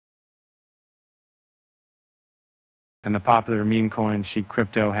And the popular meme coin SHIB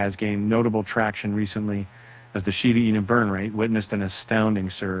crypto has gained notable traction recently as the Shiba Inu burn rate witnessed an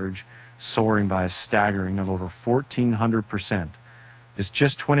astounding surge, soaring by a staggering of over 1,400%. In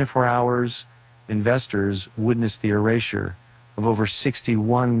just 24 hours, investors witnessed the erasure of over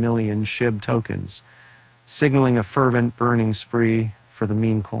 61 million SHIB tokens, signaling a fervent burning spree for the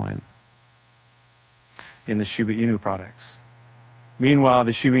meme coin in the Shiba Inu products. Meanwhile,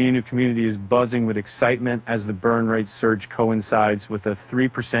 the Shiba Inu community is buzzing with excitement as the burn rate surge coincides with a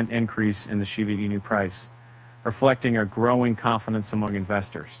 3% increase in the Shiba Inu price, reflecting a growing confidence among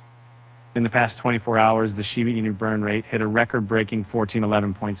investors. In the past 24 hours, the Shiba Inu burn rate hit a record-breaking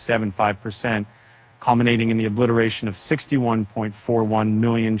 1,411.75%, culminating in the obliteration of 61.41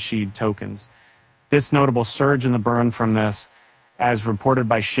 million SHIB tokens. This notable surge in the burn from this, as reported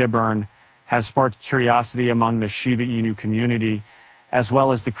by SHIB, has sparked curiosity among the Shiba Inu community, as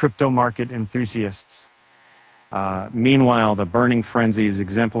well as the crypto market enthusiasts. Meanwhile, the burning frenzy is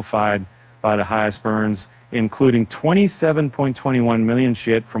exemplified by the highest burns, including 27.21 million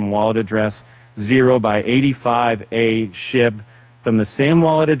SHIB from wallet address 0 by 85A SHIB from the same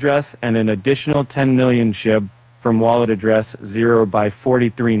wallet address, and an additional 10 million SHIB from wallet address 0 by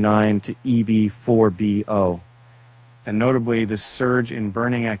 439 to EB4BO. And notably, this surge in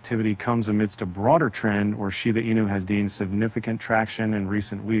burning activity comes amidst a broader trend where Shiba Inu has gained significant traction in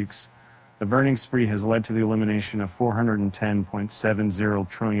recent weeks. The burning spree has led to the elimination of 410.70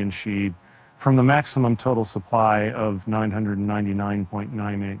 trillion SHIB from the maximum total supply of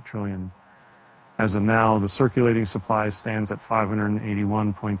 999.98 trillion. As of now, the circulating supply stands at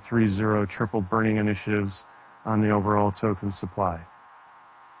 581.30, triple burning initiatives on the overall token supply.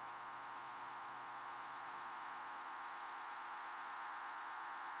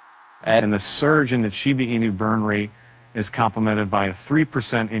 And the surge in the Shiba Inu burn rate is complemented by a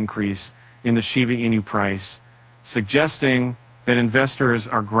 3% increase in the Shiba Inu price, suggesting that investors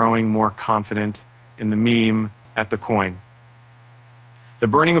are growing more confident in the meme at the coin. The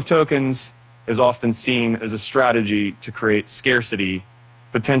burning of tokens is often seen as a strategy to create scarcity,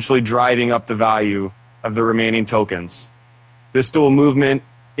 potentially driving up the value of the remaining tokens. This dual movement,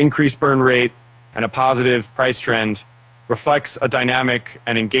 increased burn rate, and a positive price trend reflects a dynamic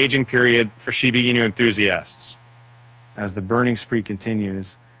and engaging period for Shiba Inu enthusiasts. As the burning spree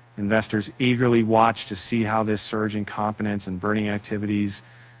continues, investors eagerly watch to see how this surge in confidence and burning activities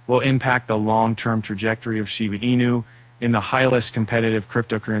will impact the long-term trajectory of Shiba Inu in the highly competitive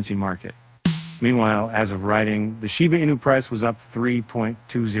cryptocurrency market. Meanwhile, as of writing, the Shiba Inu price was up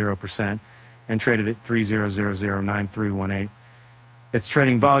 3.20% and traded at 300009318. Its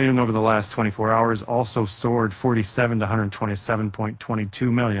trading volume over the last 24 hours also soared 47 to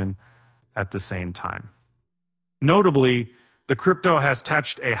 127.22 million at the same time. Notably, the crypto has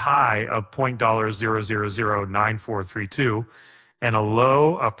touched a high of $0.0009432 and a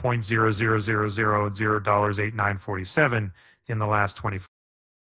low of $0.00000.8947 in the last 24